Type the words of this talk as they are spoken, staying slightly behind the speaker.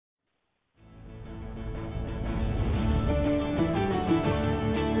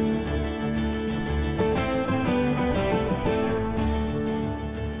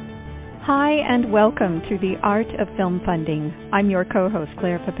Hi, and welcome to The Art of Film Funding. I'm your co-host,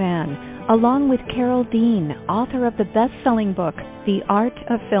 Claire Papin, along with Carol Dean, author of the best-selling book, The Art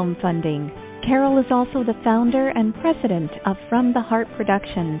of Film Funding. Carol is also the founder and president of From the Heart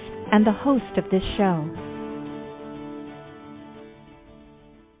Productions and the host of this show.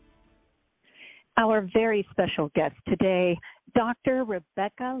 Our very special guest today, Dr.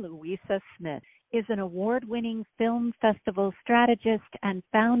 Rebecca Louisa Smith, is an award-winning film festival strategist and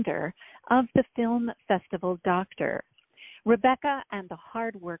founder of the Film Festival Doctor. Rebecca and the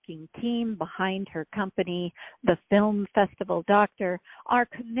hard-working team behind her company, the Film Festival Doctor, are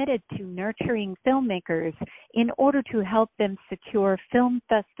committed to nurturing filmmakers in order to help them secure film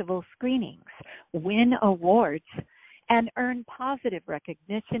festival screenings, win awards, and earn positive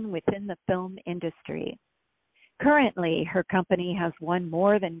recognition within the film industry. Currently, her company has won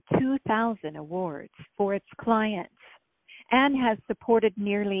more than 2,000 awards for its clients and has supported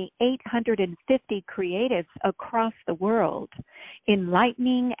nearly 850 creatives across the world,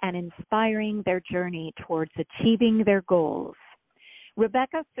 enlightening and inspiring their journey towards achieving their goals.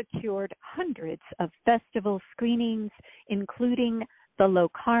 Rebecca secured hundreds of festival screenings, including the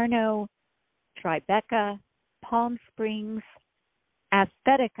Locarno, Tribeca, Palm Springs,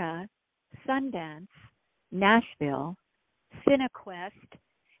 Aesthetica, Sundance, Nashville, CineQuest,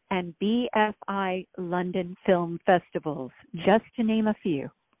 and BFI London Film Festivals, just to name a few.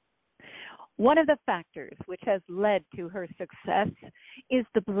 One of the factors which has led to her success is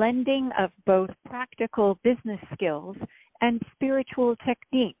the blending of both practical business skills and spiritual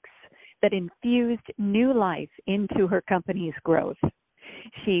techniques that infused new life into her company's growth.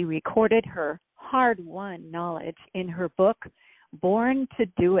 She recorded her hard-won knowledge in her book, Born to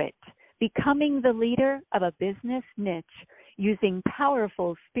Do It, Becoming the Leader of a Business Niche Using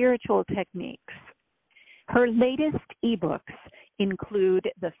Powerful Spiritual Techniques. Her latest ebooks include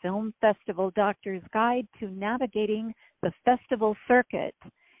The Film Festival Doctor's Guide to Navigating the Festival Circuit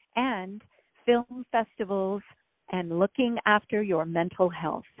and Film Festivals and Looking After Your Mental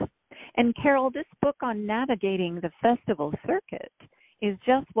Health. And Carol, this book on navigating the festival circuit is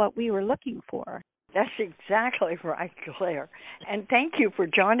just what we were looking for. That's exactly right, Claire. And thank you for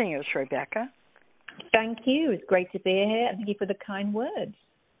joining us, Rebecca. Thank you. It's great to be here, and thank you for the kind words.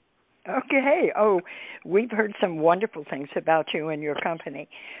 Okay. Oh, we've heard some wonderful things about you and your company.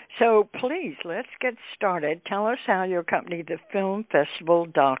 So please, let's get started. Tell us how your company, the Film Festival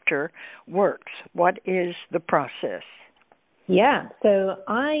Doctor, works. What is the process? Yeah, so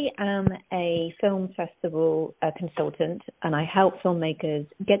I am a film festival consultant, and I help filmmakers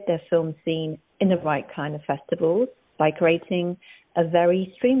get their film seen in the right kind of festivals by creating a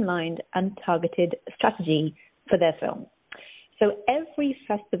very streamlined and targeted strategy for their film. So every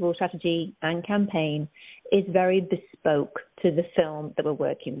festival strategy and campaign is very bespoke to the film that we're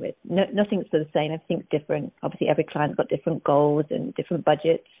working with. Nothing's the same, everything's different. Obviously, every client's got different goals and different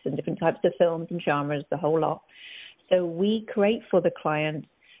budgets and different types of films and genres, the whole lot. So we create for the client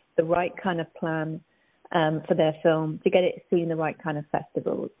the right kind of plan for their film to get it seen in the right kind of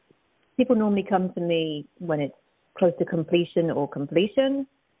festivals. People normally come to me when it's close to completion or completion,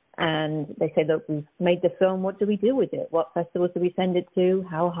 and they say, look, we've made the film, what do we do with it? What festivals do we send it to?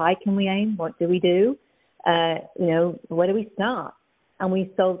 How high can we aim? What do we do? Where do we start? And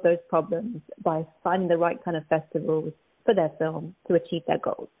we solve those problems by finding the right kind of festivals for their film to achieve their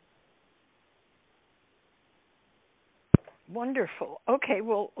goals. Wonderful. Okay,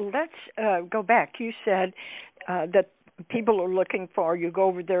 well, let's go back. You said that people are looking for, you go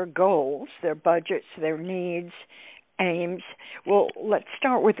over their goals, their budgets, their needs, aims. Well, let's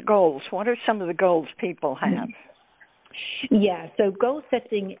start with goals. What are some of the goals people have? Yeah, so goal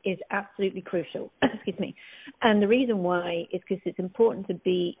setting is absolutely crucial. Excuse me. And the reason why is because it's important to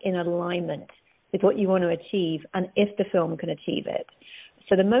be in alignment with what you want to achieve and if the film can achieve it.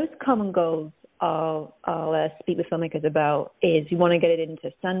 So the most common goals I'll speak with filmmakers about is you want to get it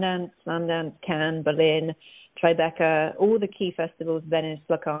into Sundance, Cannes, Berlin, Tribeca, all the key festivals, Venice,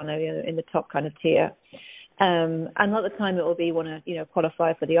 Locarno, in the top kind of tier. And a lot of the time it will be you want to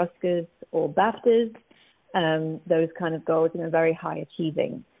qualify for the Oscars or BAFTAs, those kind of goals, very high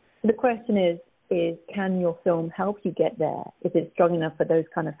achieving. So the question is can your film help you get there? Is it strong enough for those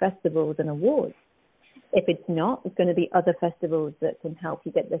kind of festivals and awards? If it's not, it's going to be other festivals that can help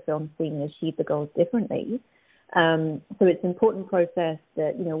you get the film seen and achieve the goals differently. So it's an important process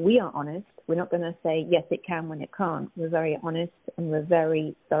that, we are honest. We're not going to say, yes, it can when it can't. We're very honest and we're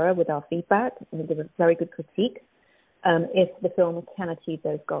very thorough with our feedback and we give a very good critique if the film can achieve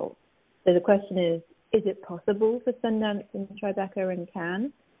those goals. So the question is it possible for Sundance and Tribeca and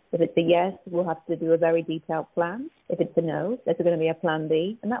Cannes If it's a yes, we'll have to do a very detailed plan. If it's a no, there's going to be a plan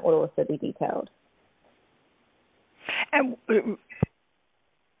B, and that will also be detailed. And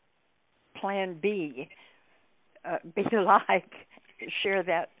plan B, be like, share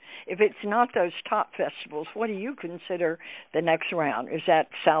that. If it's not those top festivals, what do you consider the next round? Is that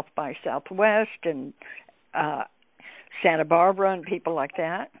South by Southwest and Santa Barbara and people like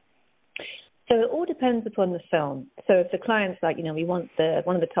that? So it all depends upon the film. So if the client's like, we want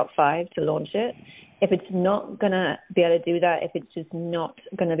one of the top 5 to launch it, if it's not going to be able to do that, if it's just not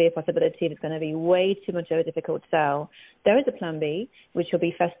going to be a possibility, if it's going to be way too much of a difficult sell, there is a plan B, which will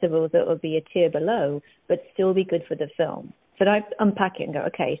be festivals that will be a tier below, but still be good for the film. So I unpack it and go,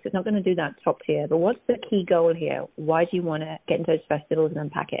 okay, so it's not going to do that top tier, but what's the key goal here? Why do you want to get into those festivals, and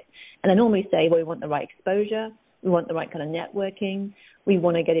unpack it? And I normally say, well, we want the right exposure, we want the right kind of networking, we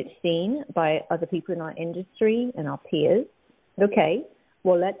want to get it seen by other people in our industry and our peers. Okay,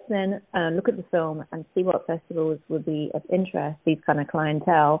 well, let's then look at the film and see what festivals would be of interest, these kind of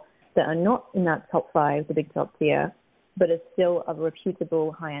clientele that are not in that top 5, the big top tier, but are still of a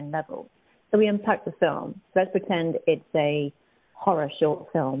reputable high-end level. So we unpack the film. So let's pretend it's a horror short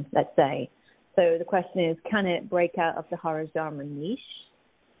film, let's say. So the question is, can it break out of the horror genre niche,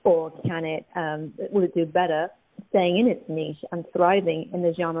 or can it, will it do better staying in its niche and thriving in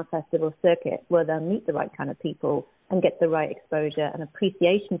the genre festival circuit, where they'll meet the right kind of people and get the right exposure and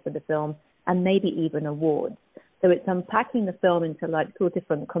appreciation for the film, and maybe even awards. So it's unpacking the film into like 2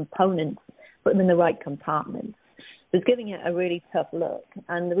 different components, put them in the right compartments. So it's giving it a really tough look.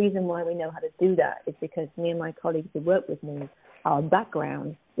 And the reason why we know how to do that is because me and my colleagues who work with me, our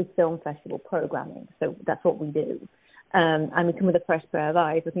background is film festival programming. So that's what we do. And we come with a fresh pair of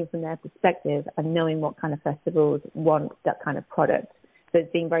eyes, looking from their perspective and knowing what kind of festivals want that kind of product. So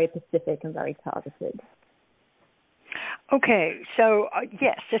it's being very specific and very targeted. Okay, so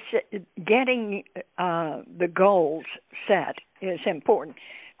yes, getting the goals set is important,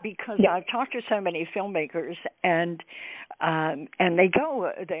 because I've talked to so many filmmakers, and they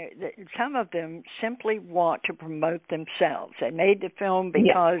go. Some of them simply want to promote themselves. They made the film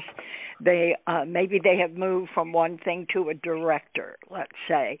because they maybe they have moved from one thing to a director, let's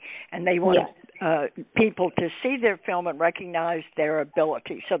say, and they want people to see their film and recognize their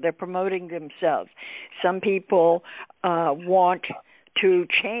ability. So they're promoting themselves. Some people want to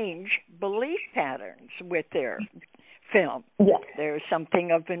change belief patterns with their film. Yes. There's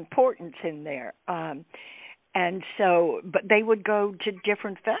something of importance in there. And so, but they would go to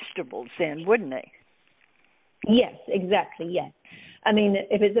different festivals then, wouldn't they? Yes, exactly, yes. I mean,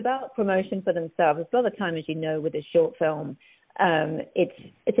 if it's about promotion for themselves, a lot of the time, as you know, with a short film,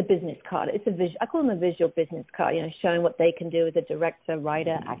 it's a business card. I call them a visual business card, showing what they can do as a director,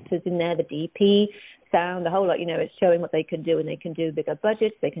 writer, actors in there, the DP, sound, the whole lot, it's showing what they can do, and they can do bigger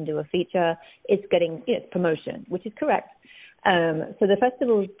budgets, they can do a feature. It's getting, promotion, which is correct. So the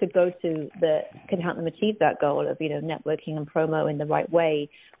festivals to go to that can help them achieve that goal of, networking and promo in the right way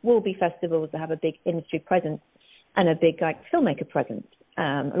will be festivals that have a big industry presence and a big, filmmaker presence.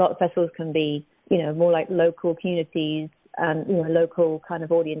 A lot of festivals can be, more like local communities, local kind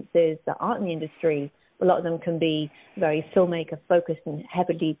of audiences that aren't in the industry. A lot of them can be very filmmaker focused and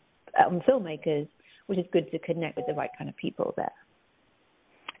heavily on filmmakers, which is good to connect with the right kind of people there.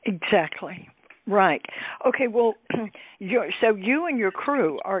 Exactly. Right. Okay, well, so you and your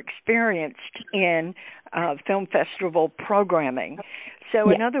crew are experienced in film festival programming. So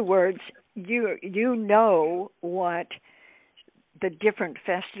in other words, you know what the different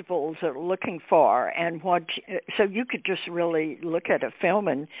festivals are looking for, and so you could just really look at a film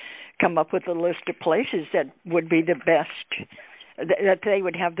and come up with a list of places that would be the best, that they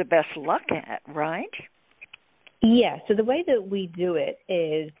would have the best luck at, right? Yeah, so the way that we do it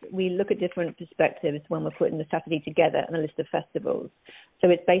is we look at different perspectives when we're putting the strategy together and a list of festivals. So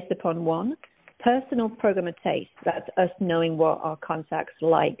it's based upon one, personal programmer taste. That's us knowing what our contacts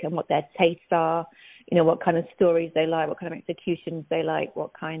like and what their tastes are, what kind of stories they like, what kind of executions they like,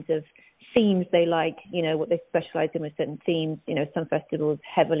 what kinds of themes they like, what they specialize in with certain themes. Some festivals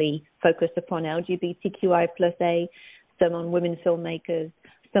heavily focused upon LGBTQI plus A, some on women filmmakers,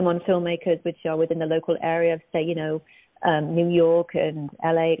 some on filmmakers which are within the local area of, say, New York and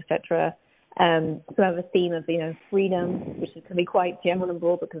LA, etc. So we have a theme of, freedom, which can be quite general and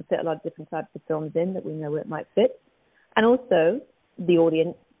broad, but can fit a lot of different types of films in that we know where it might fit. And also, the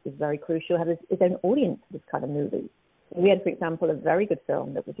audience is very crucial, has its own audience for this kind of movie. We had, for example, a very good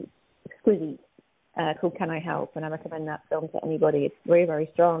film that was exquisite called Can I Help? And I recommend that film to anybody. It's very, very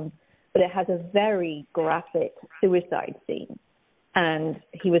strong. But it has a very graphic suicide scene. And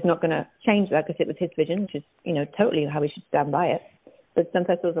he was not going to change that because it was his vision, which is, totally how we should stand by it. But some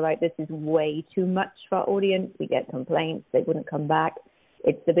festivals are like, this is way too much for our audience. We get complaints. They wouldn't come back.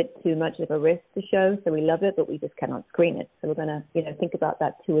 It's a bit too much of a risk to show, so we love it, but we just cannot screen it. So we're going to, think about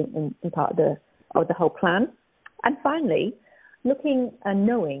that too in part of the whole plan. And finally, looking and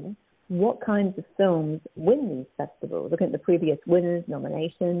knowing what kinds of films win these festivals, looking at the previous winners,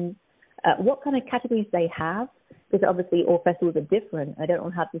 nominations, what kind of categories they have, because obviously all festivals are different. They don't all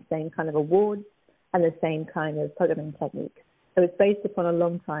have the same kind of awards and the same kind of programming technique. So it's based upon a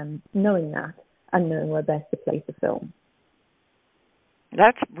long time knowing that and knowing where best to place a film.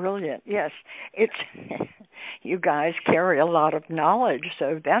 That's brilliant. Yes, it's you guys carry a lot of knowledge,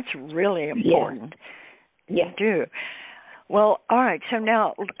 so that's really important. Yeah. You do. Well, all right. So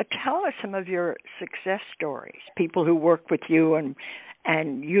now tell us some of your success stories. People who work with you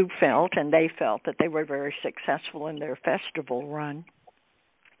and you felt and they felt that they were very successful in their festival run.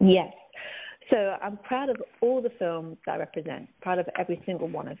 Yes. So I'm proud of all the films that I represent, proud of every single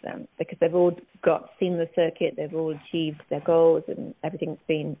one of them, because they've all seen the circuit, they've all achieved their goals, and everything's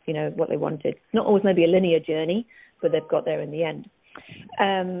been, what they wanted. Not always maybe a linear journey, but they've got there in the end.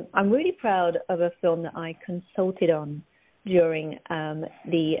 I'm really proud of a film that I consulted on during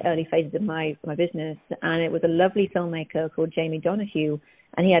the early phases of my business, and it was a lovely filmmaker called Jamie Donahue,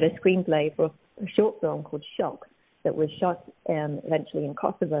 and he had a screenplay for a short film called Shock, that was shot eventually in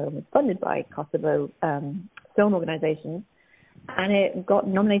Kosovo and was funded by Kosovo film organizations, and it got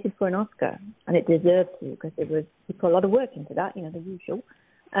nominated for an Oscar, and it deserved to, because he put a lot of work into that, the usual,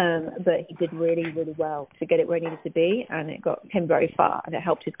 but he did really, really well to get it where it needed to be, and it got him very far, and it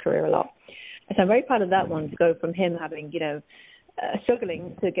helped his career a lot. And so I'm very proud of that one, to go from him having,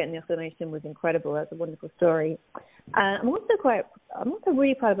 struggling to getting the Oscar nomination was incredible. That's a wonderful story. I'm also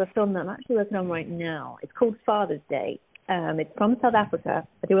really proud of a film that I'm actually working on right now. It's called Father's Day. It's from South Africa.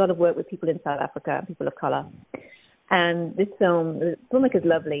 I do a lot of work with people in South Africa, people of color. And this film, the filmmaker's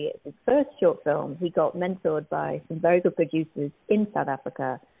lovely. It's his first short film. He got mentored by some very good producers in South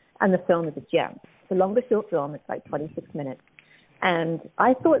Africa, and the film is a gem. It's a longer short film. It's like 26 minutes. And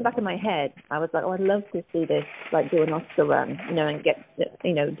I thought back in my head, I was like, I'd love to see this, do an Oscar run, and get,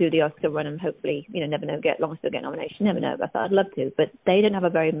 do the Oscar run and hopefully, never know, get nomination, never know. I thought I'd love to, but they don't have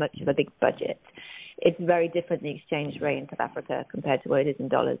a very much of a big budget. It's very different, the exchange rate in South Africa compared to what it is in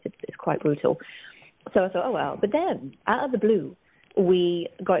dollars. It's quite brutal. So I thought, oh well. But then, out of the blue, we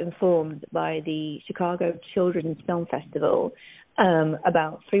got informed by the Chicago Children's Film Festival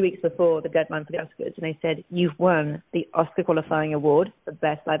about 3 weeks before the deadline for the Oscars, and they said, you've won the Oscar qualifying award for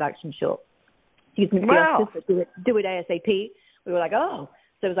Best Live Action Short. Excuse me, wow. The Oscars, do it ASAP. We were like, oh.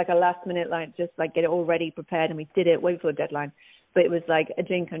 So it was like a last minute, get it all ready, prepared, and we did it way before the deadline. But it was like a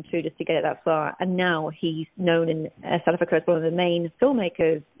dream come true just to get it that far. And now he's known in South Africa as one of the main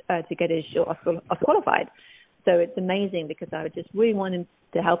filmmakers to get his short Oscar qualified. So it's amazing, because I just really wanted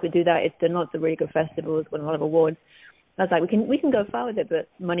to help him do that. It's done lots of really good festivals, won a lot of awards. I was like, we can go far with it, but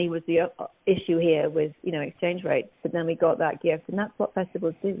money was the issue here with, exchange rates. But then we got that gift, and that's what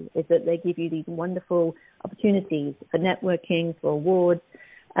festivals do, is that they give you these wonderful opportunities for networking, for awards,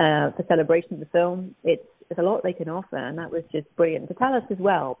 for celebrations of film. It's a lot they can offer, and that was just brilliant. To tell us as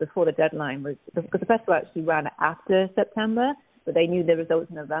well, before the deadline was, because the festival actually ran after September, but they knew the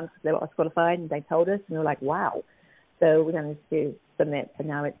results in advance because they were Oscar qualified, and they told us, and we were like, wow. So we managed to submit, and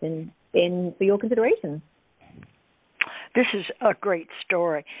now it's in for your consideration. This is a great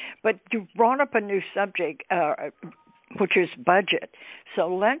story. But you brought up a new subject, which is budget.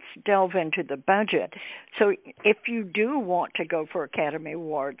 So let's delve into the budget. So if you do want to go for Academy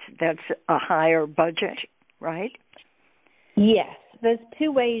Awards, that's a higher budget, right? Yes. There's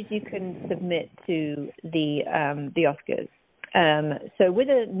two ways you can submit to the Oscars. So with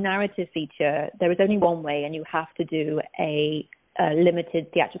a narrative feature, there is only one way, and you have to do a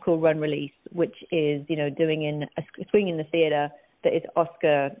limited theatrical run release, which is, doing a screening in the theater that is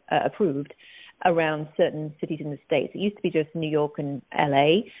Oscar approved around certain cities in the States. It used to be just New York and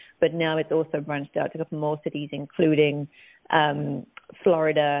LA, but now it's also branched out to a couple more cities, including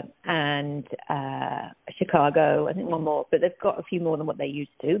Florida and Chicago, I think one more, but they've got a few more than what they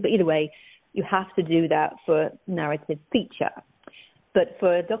used to. But either way, you have to do that for narrative feature. But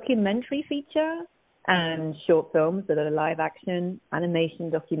for a documentary feature and short films that are live action,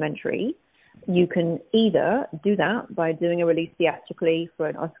 animation, documentary, you can either do that by doing a release theatrically for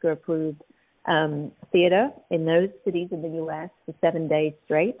an Oscar-approved theater in those cities in the U.S. for 7 days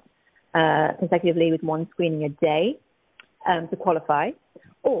straight, consecutively with one screening a day to qualify.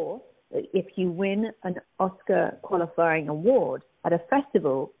 Or if you win an Oscar qualifying award at a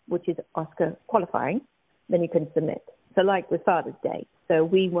festival, which is Oscar qualifying, then you can submit. So like with Father's Day. So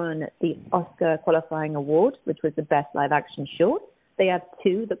we won the Oscar qualifying award, which was the best live action short, They have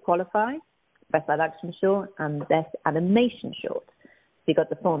two that qualify, Best Live Action Short and Best Animation Short. So you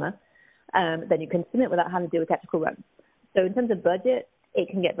got the former. Then you can submit without having to do a technical run. So in terms of budget, it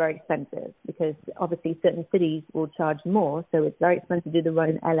can get very expensive because obviously certain cities will charge more. So it's very expensive to do the run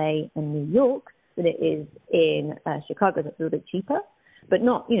in LA and New York than it is in Chicago. That's a little bit cheaper, but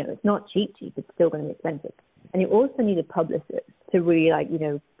not, it's not cheap. It's still going to be expensive. And you also need a publicist to really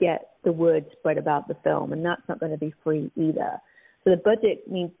get the word spread about the film. And that's not going to be free either. So the budget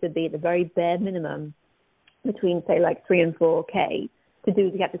needs to be at the very bare minimum between say like $3,000 and $4,000 to do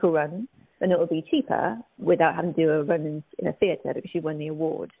the theatrical run. Then it will be cheaper without having to do a run in a theatre because you won the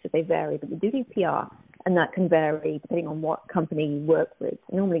award. So they vary, but you do need PR, and that can vary depending on what company you work with.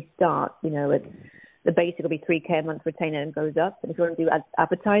 It normally starts, at the basic will be $3,000 a month retainer and goes up. And if you want to do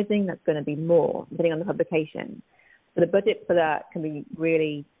advertising, that's going to be more depending on the publication. So the budget for that can be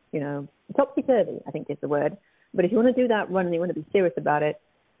really, topsy-turvy, I think is the word. But if you want to do that run and you want to be serious about it,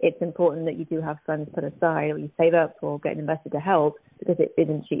 it's important that you do have funds put aside or you save up or get an investor to help because it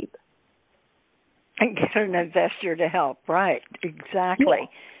isn't cheap. And get an investor to help, right? Exactly.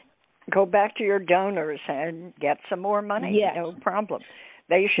 Yeah. Go back to your donors and get some more money. Yes. No problem.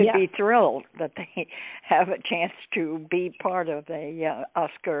 They should be thrilled that they have a chance to be part of a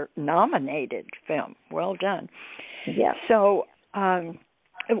Oscar-nominated film. Well done. Yeah. So,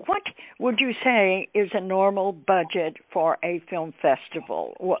 what would you say is a normal budget for a film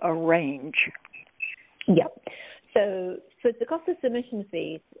festival, or a range? Yeah. So the cost of submission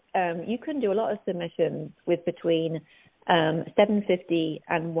fees, you can do a lot of submissions with between $750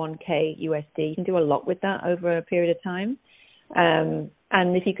 and $1,000 USD. You can do a lot with that over a period of time.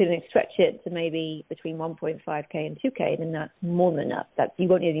 And if you can stretch it to maybe between $1.5K and $2K, then that's more than enough. You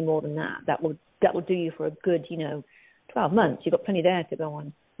won't need any more than that. That will do you for a good, 12 months. You've got plenty there to go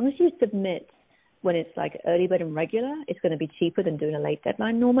on. Unless you submit when it's like early bird and regular, it's going to be cheaper than doing a late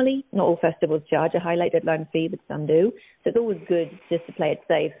deadline normally. Not all festivals charge a high late deadline fee, but some do. So it's always good just to play it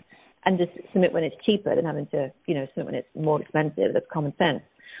safe and just submit when it's cheaper than having to, submit when it's more expensive. That's common sense.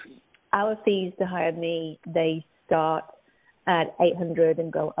 Our fees to hire me, they start at $800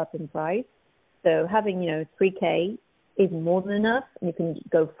 and go up in price. So having, $3,000 is more than enough, and you can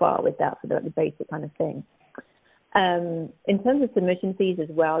go far with that for the basic kind of thing. In terms of submission fees as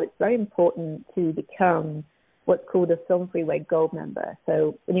well, it's very important to become what's called a Film Freeway Gold member.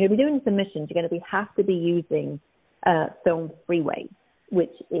 So when you're going to be doing submissions, you're going to have to be using Film Freeway,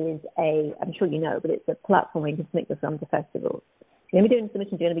 which is I'm sure you know, but it's a platform where you can submit your film to festivals. You're going to be doing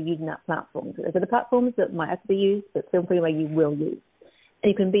submissions, you're going to be using that platform. So there are the platforms that might have to be used, but Film Freeway you will use.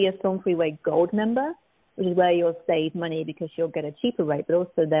 And you can be a Film Freeway Gold member, which is where you'll save money because you'll get a cheaper rate, but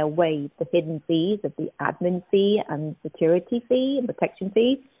also they'll waive the hidden fees of the admin fee and security fee and protection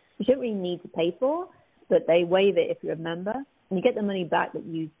fee, which you don't really need to pay for, but they waive it if you're a member. And you get the money back that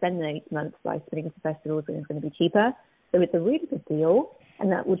you spend in 8 months by spending to festivals when it's going to be cheaper. So it's a really good deal, and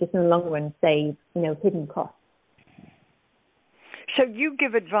that will just in the long run save, hidden costs. So you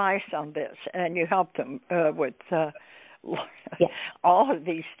give advice on this, and you help them with all of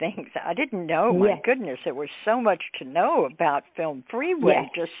these things. I didn't know. My goodness, there was so much to know about Film Freeway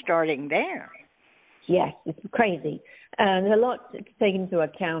just starting there. Yes, it's crazy. There's a lot to take into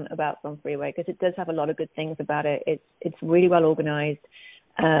account about Film Freeway because it does have a lot of good things about it. It's really well organized.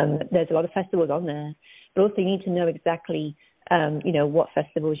 There's a lot of festivals on there, but also you need to know exactly what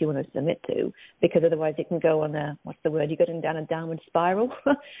festivals you want to submit to, because otherwise it can go on you go down a downward spiral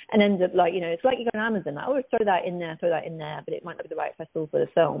and end up it's like you go on Amazon, always throw that in there, but it might not be the right festival for the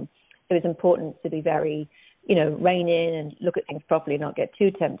film. So it's important to be very, rein in and look at things properly, not get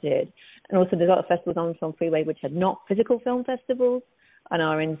too tempted. And also there's a lot of festivals on Film Freeway which are not physical film festivals and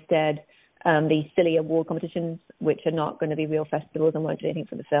are instead these silly award competitions, which are not going to be real festivals and won't do anything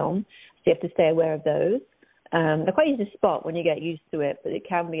for the film. So you have to stay aware of those. They're quite easy to spot when you get used to it, but it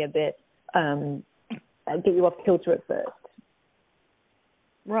can be a bit get you off kilter at first.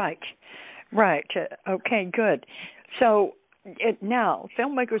 Right. Okay, good. So now,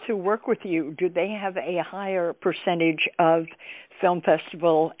 filmmakers who work with you, do they have a higher percentage of film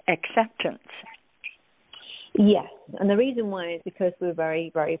festival acceptance? Yes, and the reason why is because we're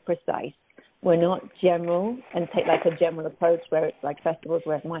very, very precise. We're not general and take like a general approach where it's like festivals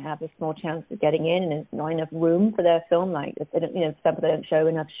where it might have a small chance of getting in and there's not enough room for their film, like if they don't, some people don't show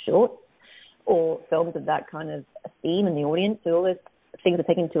enough shorts or films of that kind of theme in the audience. So all those things are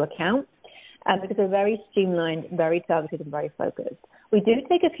taken into account because we're very streamlined, very targeted and very focused. We do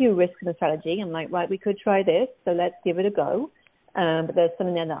take a few risks in the strategy. I'm like, right, we could try this, so let's give it a go. But there's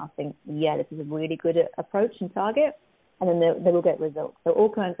something there that I think, this is a really good approach and target. And then they will get results. So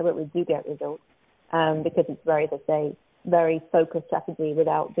all kinds of work we do get results because it's very, as I say, very focused strategy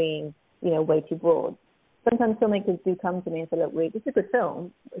without being, way too broad. Sometimes filmmakers do come to me and say, look, this is a good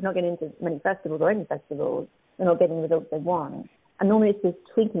film. It's not getting into many festivals or any festivals. They're not getting the results they want. And normally it's just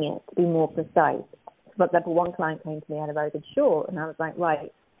tweaking it to be more precise. For example, one client came to me, had a very good short, and I was like,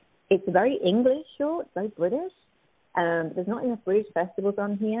 right, it's a very English short, very British. There's not enough British festivals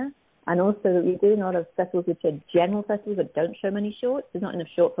on here. And also we're doing a lot of festivals which are general festivals that don't show many shorts. There's not enough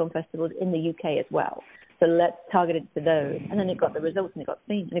short film festivals in the UK as well. So let's target it to those. And then it got the results and it got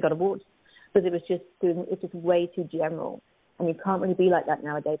seen and it got awards. Because it's just way too general. And you can't really be like that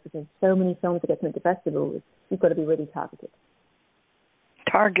nowadays because there's so many films that get into festivals. You've got to be really targeted.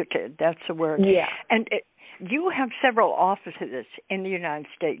 Targeted, that's the word. Yeah. And you have several offices in the United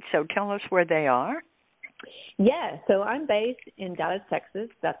States, so tell us where they are. Yeah, so I'm based in Dallas, Texas.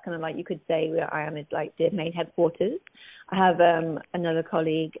 That's kind of like, you could say where I am is like the main headquarters. I have another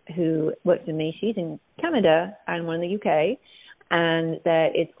colleague who works with me. She's in Canada and one in the UK. And there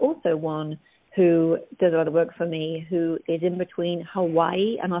is also one who does a lot of work for me who is in between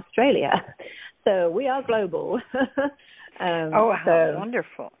Hawaii and Australia. So we are global. How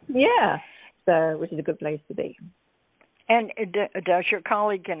wonderful. Yeah, so which is a good place to be. And does your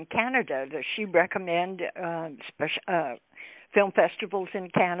colleague in Canada, does she recommend film festivals in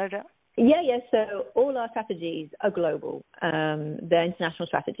Canada? Yeah. So all our strategies are global. They're international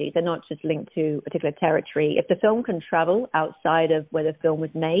strategies. They're not just linked to a particular territory. If the film can travel outside of where the film was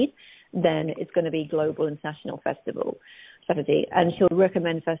made, then it's going to be global international festival strategy. And she'll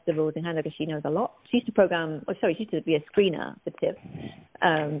recommend festivals in Canada because she knows a lot. She used to be a screener for TIFF.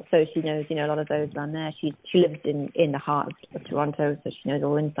 So she knows, a lot of those around there. She lives in the heart of Toronto, so she knows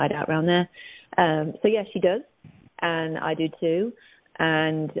all inside out around there. So yeah, she does. And I do too.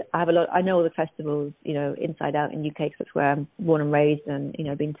 And I know all the festivals, inside out in UK, because that's where I'm born and raised and,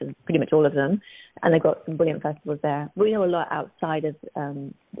 been to pretty much all of them. And they've got some brilliant festivals there. We know a lot outside of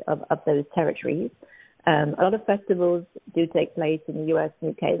those territories. A lot of festivals do take place in the US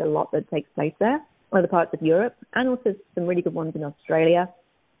and UK. There's a lot that takes place there, other parts of Europe, and also some really good ones in Australia,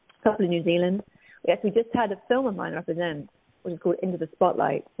 a couple in New Zealand. Yes, we just had a film of mine represent, which is called Into the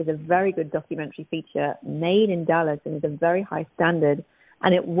Spotlight. It's a very good documentary feature made in Dallas and is a very high standard.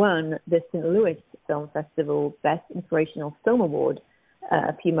 And it won the St. Louis Film Festival Best Inspirational Film Award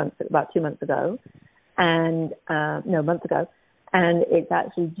about 2 months ago. Months ago. And it's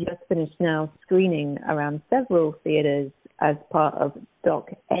actually just finished now screening around several theaters as part of Doc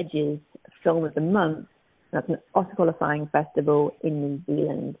Edge's Film of the Month. That's an Oscar qualifying festival in New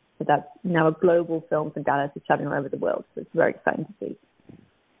Zealand. So that's now a global film for Dallas. It's traveling all over the world. So it's very exciting to see.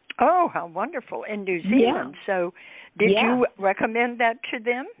 Oh, how wonderful. In New Zealand. Yeah. So did you recommend that to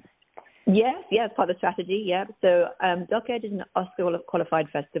them? Yes, it's part of the strategy, yeah. So Doc Edge is an Oscar-qualified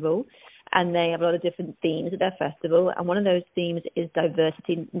festival, and they have a lot of different themes at their festival, and one of those themes is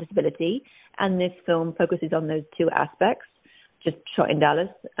diversity and disability, and this film focuses on those two aspects, just shot in Dallas,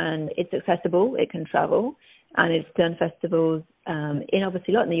 and it's accessible, it can travel, and it's done festivals in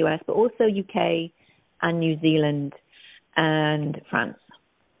obviously a lot in the US, but also UK and New Zealand and France.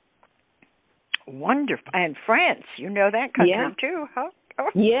 Wonderful. And France, you know that country too, huh? Oh,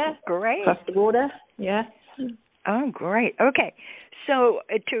 yeah. Great. Across the border, yeah. Oh, great. Okay. So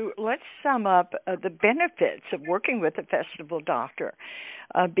let's sum up the benefits of working with a festival doctor,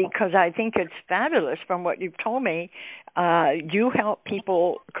 because I think it's fabulous from what you've told me. You help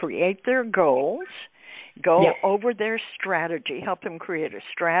people create their goals, go over their strategy, help them create a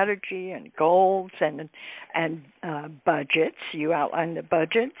strategy and goals and budgets. You outline the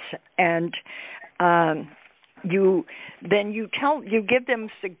budgets, and you give them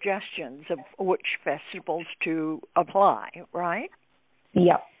suggestions of which festivals to apply, right?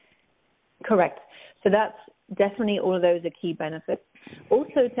 Yeah, correct. So that's definitely, all of those are key benefits.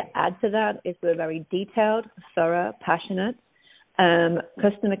 Also, to add to that is we're very detailed, thorough, passionate.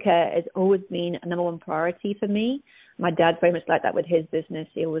 Customer care has always been a number one priority for me. My dad's very much like that with his business.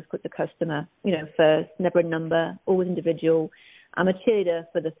 He always put the customer, first, never a number, always individual. I'm a cheerleader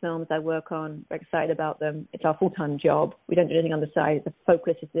for the films I work on. Very excited about them. It's our full-time job. We don't do anything on the side. The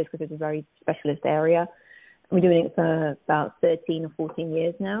focus is this because it's a very specialist area. We're doing it for about 13 or 14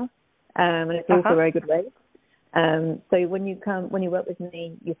 years now, and it's also a very good rate. So when you work with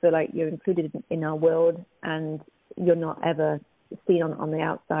me, you feel like you're included in our world, and you're not ever seen on the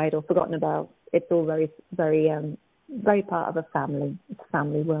outside or forgotten about. It's all very, very, very part of a family. It's a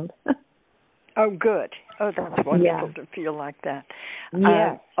family world. Oh, good. Oh, that's wonderful to feel like that.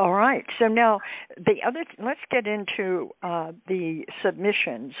 Yeah. All right. So now let's get into the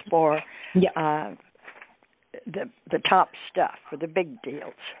submissions for the top stuff, for the big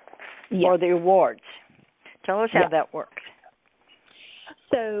deals, or the awards. Tell us how that works.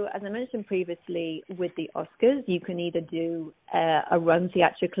 So, as I mentioned previously, with the Oscars, you can either do a run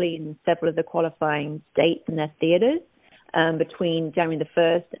theatrically in several of the qualifying states and their theaters between January the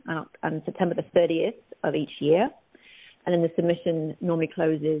 1st and September the 30th of each year. And then the submission normally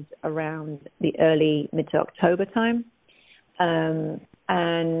closes around the early mid to October time.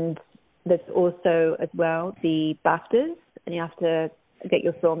 And there's also, as well, the BAFTAs, and you have to get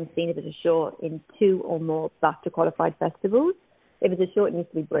your film seen if it's a short in 2 or more BAFTA-qualified festivals. If it's a short, it needs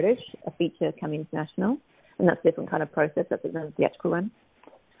to be British. A feature can be international, and that's a different kind of process. That's a theatrical run.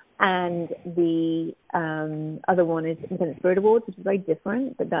 And the other one is Independent Spirit Awards, which is very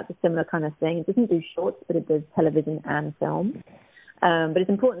different, but that's a similar kind of thing. It doesn't do shorts, but it does television and film. But it's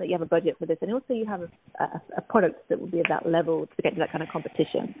important that you have a budget for this, and also you have a product that will be at that level to get to that kind of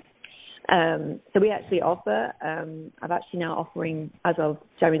competition. So we actually offer, I'm actually now offering, as of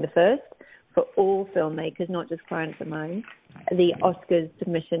January the 1st, for all filmmakers, not just clients of mine, the Oscars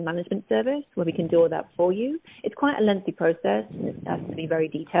submission management service, where we can do all that for you. It's quite a lengthy process, and it has to be very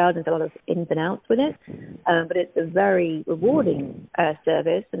detailed. There's a lot of ins and outs with it, but it's a very rewarding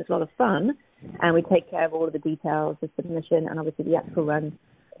service, and it's a lot of fun. And we take care of all of the details, the submission, and obviously the actual run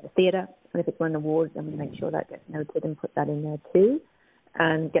of the theatre. And if it's won awards, then we make sure that gets noted and put that in there too,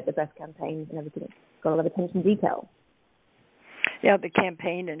 and get the best campaigns and everything. It's got a lot of attention to detail. Yeah, the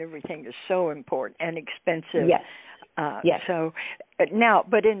campaign and everything is so important and expensive. Yes. Yes. So now,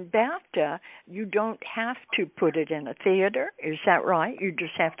 but in BAFTA, you don't have to put it in a theater. Is that right? You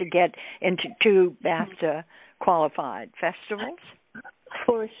just have to get into 2 BAFTA qualified festivals?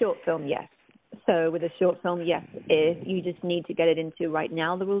 For a short film, yes. So with a short film, yes. If you just need to get it into, right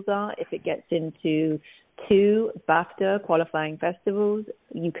now the rules are, if it gets into 2 BAFTA qualifying festivals,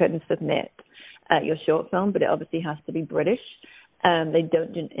 you couldn't submit your short film, but it obviously has to be British. They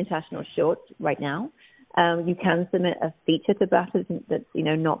don't do international shorts right now. You can submit a feature to BAFTA that's,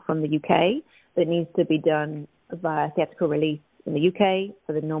 not from the UK, but it needs to be done via theatrical release in the UK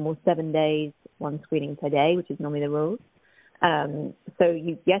for the normal 7 days, 1 screening per day, which is normally the rules. So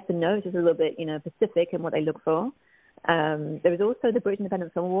yes and no, it's just a little bit, specific in what they look for. There is also the British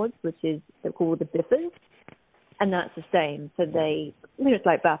Independent Film Awards, which is, they're called the BIFAs, and that's the same. So it's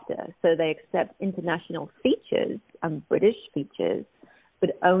like BAFTA. So they accept international features and British features,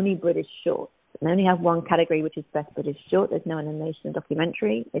 but only British shorts. And they only have one category, which is Best British Short. There's no animation or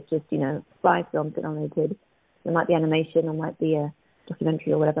documentary. It's just, 5 films that are nominated. There might be animation or might be a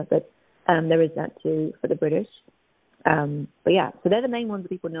documentary or whatever, but there is that too for the British. But yeah, so they're the main ones that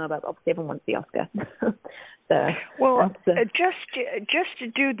people know about. Obviously, everyone wants the Oscar. Just to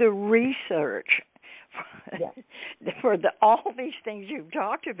do the research for all these things you've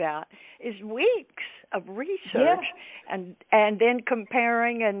talked about is weeks of research, and then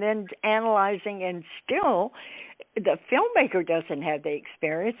comparing and then analyzing, and still the filmmaker doesn't have the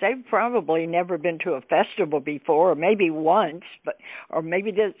experience. They've probably never been to a festival before, or maybe once, or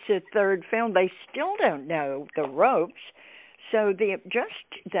maybe it's a third film. They still don't know the ropes. So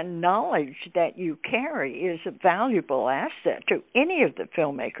the knowledge that you carry is a valuable asset to any of the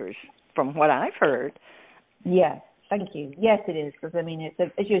filmmakers, from what I've heard. Yes, thank you. Yes, it is, because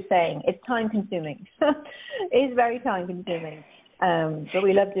it's as you're saying, it's time consuming. It is very time consuming, but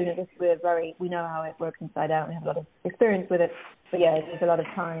we love doing it. We know how it works inside out. We have a lot of experience with it. But yeah, there's a lot of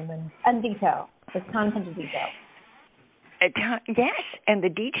time and detail. There's time, attention, detail. Yes, and the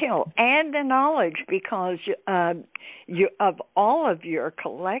detail and the knowledge, because you of all of your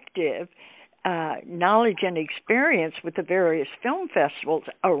collective knowledge and experience with the various film festivals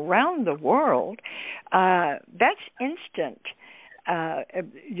around the world, that's instant.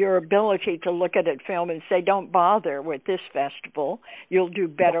 Your ability to look at a film and say, don't bother with this festival, you'll do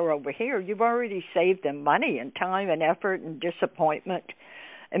better over here. You've already saved them money and time and effort and disappointment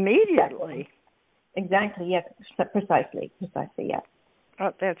immediately. Exactly, yes, precisely, yes.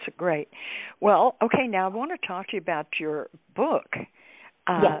 Oh, that's great. Well, okay, now I want to talk to you about your book.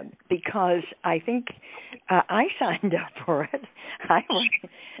 Because I think I signed up for it.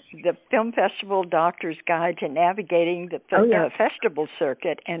 The Film Festival Doctor's Guide to Navigating the Festival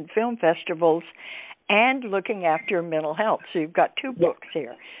Circuit and Film Festivals and Looking After Mental Health. So you've got 2 books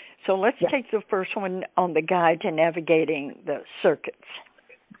here. So let's take the first one on the Guide to Navigating the Circuits.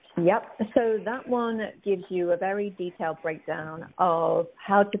 Yep. So that one gives you a very detailed breakdown of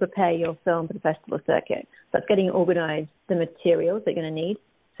how to prepare your film for the festival circuit. So that's getting organized, the materials that you're going to need,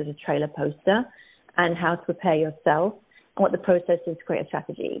 so the trailer poster, and how to prepare yourself, and what the process is to create a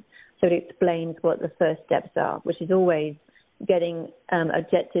strategy. So it explains what the first steps are, which is always getting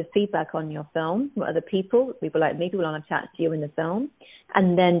objective feedback on your film from other people like me, people want to chat to you in the film,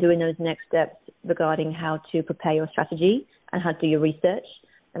 and then doing those next steps regarding how to prepare your strategy and how to do your research.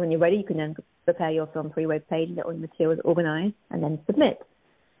 And when you're ready, you can then prepare your film pre-web page, get all the materials organized, and then submit.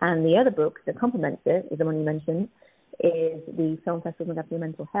 And the other book that complements it is the one you mentioned, is the Film Festival of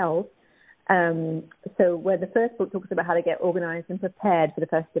Mental Health. So where the first book talks about how to get organized and prepared for the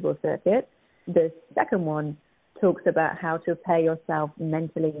festival circuit, the second one talks about how to prepare yourself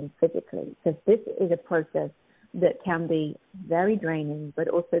mentally and physically. Because this is a process that can be very draining, but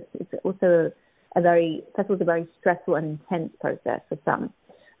also it's also festivals a very stressful and intense process for some.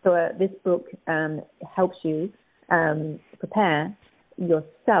 So this book helps you prepare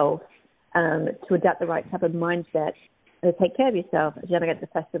yourself to adapt the right type of mindset to take care of yourself as you navigate the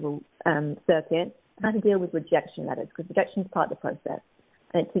festival circuit, and how to deal with rejection letters, because rejection is part of the process,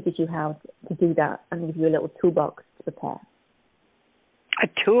 and it teaches you how to do that and gives you a little toolbox to prepare. A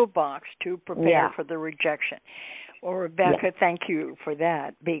toolbox to prepare for the rejection. Well, Rebecca, thank you for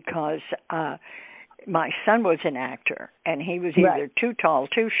that, because my son was an actor, and he was either too tall,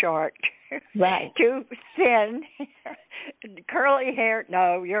 too short, too thin, curly hair.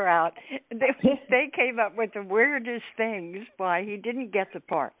 No, you're out. They came up with the weirdest things why he didn't get the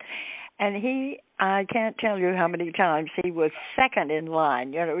part. And I can't tell you how many times he was second in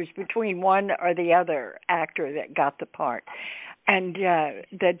line. It was between one or the other actor that got the part. And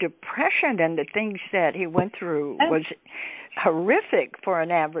the depression and the things that he went through was horrific for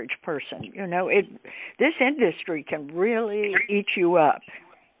an average person. This industry can really eat you up.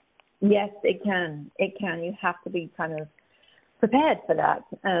 Yes, it can. It can. You have to be kind of prepared for that,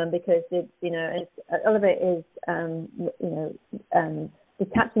 because all of it is,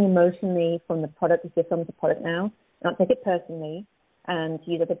 detaching emotionally from the product. If your film's a product now, not take it personally, and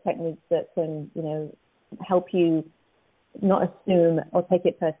use other techniques that can, help you not assume or take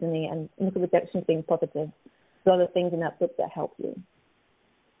it personally, and look at rejection as being positive. There are other things in that book that help you.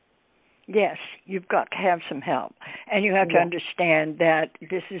 Yes, you've got to have some help. And you have to understand that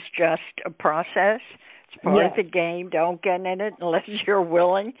this is just a process. It's part of the game. Don't get in it unless you're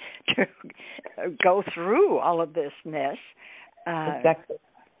willing to go through all of this mess. Exactly.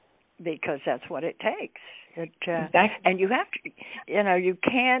 Because that's what it takes. Exactly. And you have to, you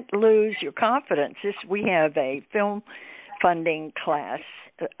can't lose your confidence. We have a film funding class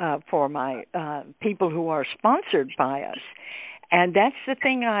for my people who are sponsored by us. And that's the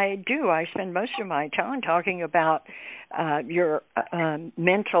thing I do. I spend most of my time talking about your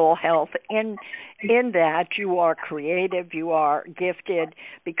mental health in that you are creative, you are gifted,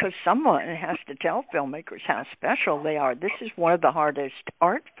 because someone has to tell filmmakers how special they are. This is one of the hardest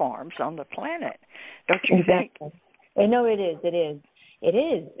art forms on the planet, don't you think? No, it is. It is. It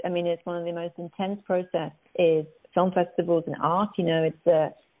is. I mean, it's one of the most intense process is film festivals and art.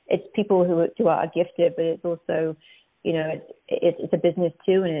 It's people who are gifted, but it's also it's a business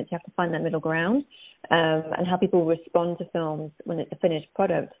too, and you have to find that middle ground, and how people respond to films when it's a finished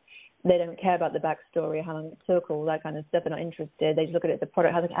product. They don't care about the backstory, how long it took, all that kind of stuff. They're not interested. They just look at it as a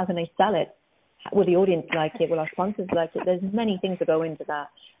product. How can they sell it? Will the audience like it? Will our sponsors like it? There's many things that go into that,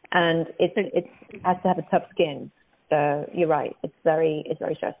 and it has to have a tough skin. So you're right. It's very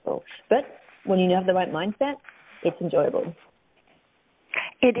stressful. But when you have the right mindset, it's enjoyable.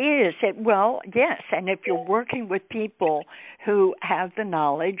 It is. Yes. And if you're working with people who have the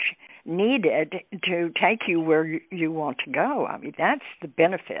knowledge needed to take you where you want to go, I mean, that's the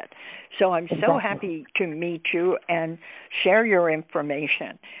benefit. So I'm so happy to meet you and share your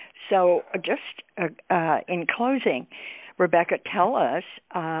information. So just in closing, Rebecca, tell us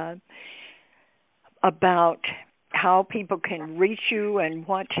about how people can reach you and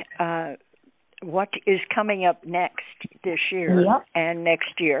what is coming up next this year and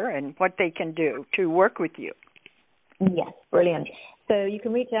next year, and what they can do to work with you. Yes, brilliant. So you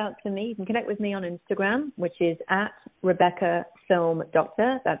can reach out to me. You can connect with me on Instagram, which is at Rebecca Film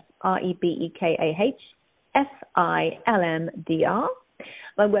Doctor. That's REBEKAHFILMDR.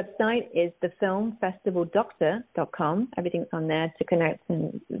 My website is thefilmfestivaldoctor.com. Everything's on there to connect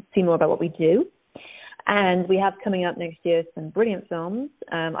and see more about what we do. And we have coming up next year some brilliant films.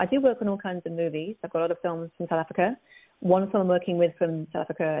 I do work on all kinds of movies. I've got a lot of films from South Africa. One film I'm working with from South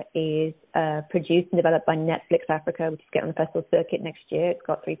Africa is produced and developed by Netflix Africa, which is getting on the festival circuit next year. It's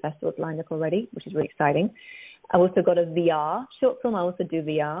got 3 festivals lined up already, which is really exciting. I've also got a VR short film. I also do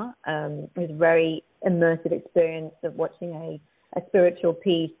VR. It's a very immersive experience of watching a spiritual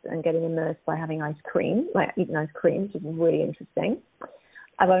piece and getting immersed by having ice cream, like eating ice cream, which is really interesting.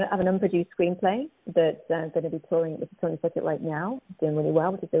 I have an unproduced screenplay that's going to be touring the circuit right now. It's doing really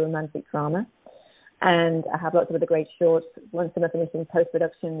well, which is a romantic drama. And I have lots of other great shorts. One summer finishing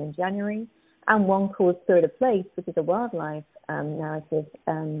post-production in January. and one called Spirit of Place, which is a wildlife narrative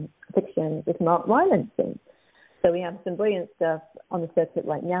fiction with Mark Rylance in. So we have some brilliant stuff on the circuit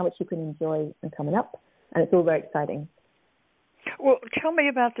right now, which you can enjoy and coming up, and it's all very exciting. Well, tell me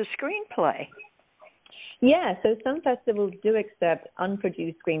about the screenplay. Yeah, so some festivals do accept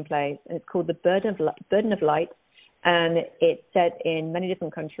unproduced screenplays, and it's called The Burden of Light, and it's set in many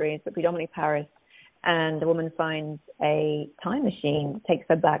different countries, but predominantly Paris, and the woman finds a time machine, takes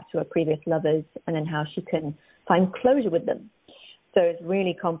her back to her previous lovers, and then how she can find closure with them. So it's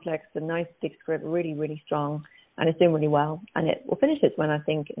really complex, a nice big script, really, really strong, and it's doing really well. And it will finish its run, I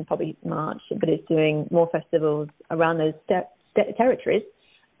think, in probably March, but it's doing more festivals around those territories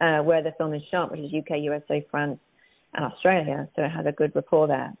where the film is shot, which is UK, USA, France, and Australia. So it has a good rapport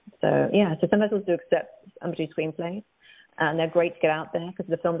there. So, yeah, so some festivals do accept unproduced screenplays, and they're great to get out there because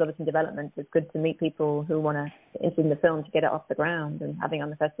the film's obviously in development. It's good to meet people who want to interested in the film to get it off the ground, and having on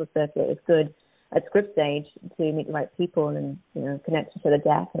the festival circuit is good at script stage to meet the right people and, you know, connect to the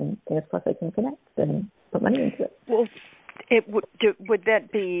deck, and fingers crossed they can connect and put money into it. Well, would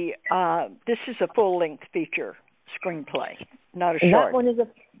that be, this is a full-length feature screenplay, not a short?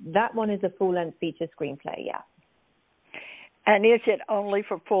 That one is a full-length feature screenplay, yeah. And is it only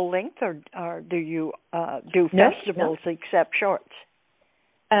for full length, or do you do festivals accept shorts?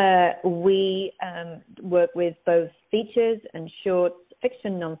 We work with both features and shorts,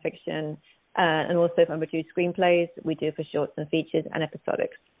 fiction, non-fiction, and also if I produce screenplays, we do for shorts and features and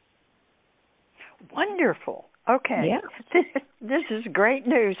episodics. Wonderful. Okay. Yeah. This is great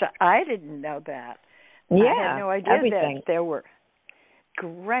news. I didn't know that. Yeah, I had no idea everything. that there were.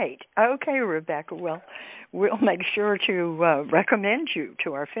 Great. Okay, Rebecca. Well, we'll make sure to recommend you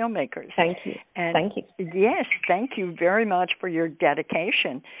to our filmmakers. Thank you. And thank you. Yes, thank you very much for your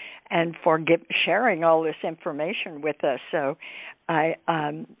dedication and for sharing all this information with us. So I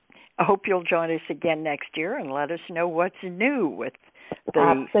hope you'll join us again next year and let us know what's new with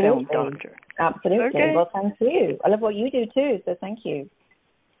the Film Doctor. Absolutely. Okay. Well, thank you. I love what you do too, so thank you.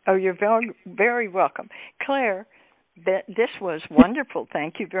 Oh, you're very, very welcome. Claire, this was wonderful.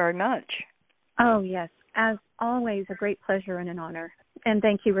 Thank you very much. Oh, yes. As always, a great pleasure and an honor. And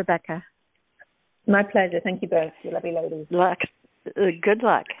thank you, Rebecca. My pleasure. Thank you both. You lovely ladies. Good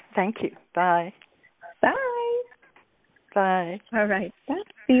luck. Thank you. Bye. Bye. Bye. All right. Bye.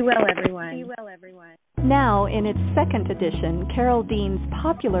 Be well, everyone. Be well, everyone. Now, in its second edition, Carol Dean's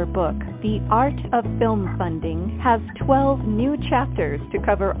popular book, The Art of Film Funding, has 12 new chapters to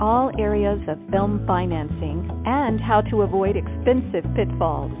cover all areas of film financing and how to avoid expensive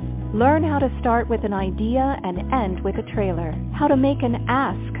pitfalls. Learn how to start with an idea and end with a trailer, how to make an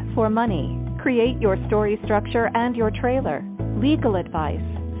ask for money, create your story structure and your trailer, legal advice,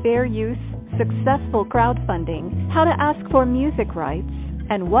 fair use, successful crowdfunding, how to ask for music rights,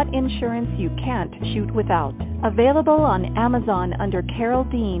 and what insurance you can't shoot without. Available on Amazon under Carol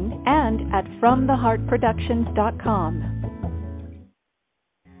Dean and at FromTheHeartProductions.com.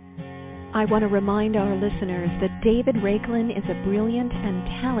 I want to remind our listeners that David Raiklin is a brilliant and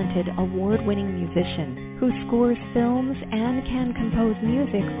talented award-winning musician who scores films and can compose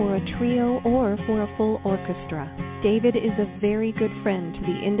music for a trio or for a full orchestra. David is a very good friend to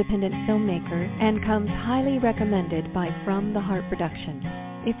the independent filmmaker and comes highly recommended by From the Heart Productions.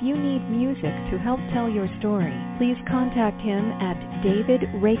 If you need music to help tell your story, please contact him at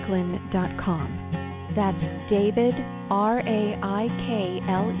davidraiklin.com. That's David, RAIKLEN.com.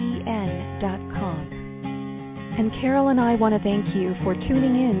 And Carol and I want to thank you for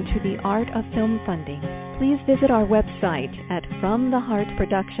tuning in to The Art of Film Funding. Please visit our website at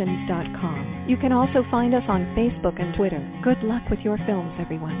FromTheHeartProductions.com. You can also find us on Facebook and Twitter. Good luck with your films,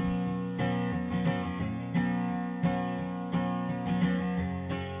 everyone.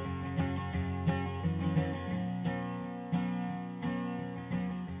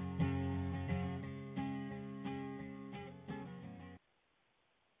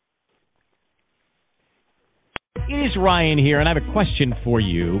 It is Ryan here, and I have a question for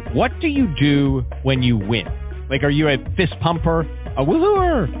you. What do you do when you win? Like, are you a fist pumper, a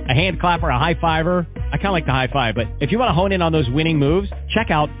woohooer, a hand clapper, a high fiver? I kind of like the high five, but if you want to hone in on those winning moves,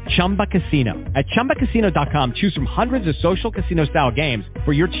 check out Chumba Casino. At ChumbaCasino.com, choose from hundreds of social casino-style games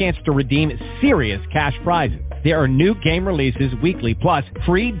for your chance to redeem serious cash prizes. There are new game releases weekly, plus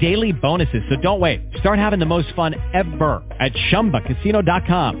free daily bonuses, so don't wait. Start having the most fun ever at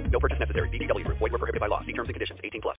ChumbaCasino.com. No purchase necessary. VGW Group. Void where prohibited by law. See terms and conditions. 18+.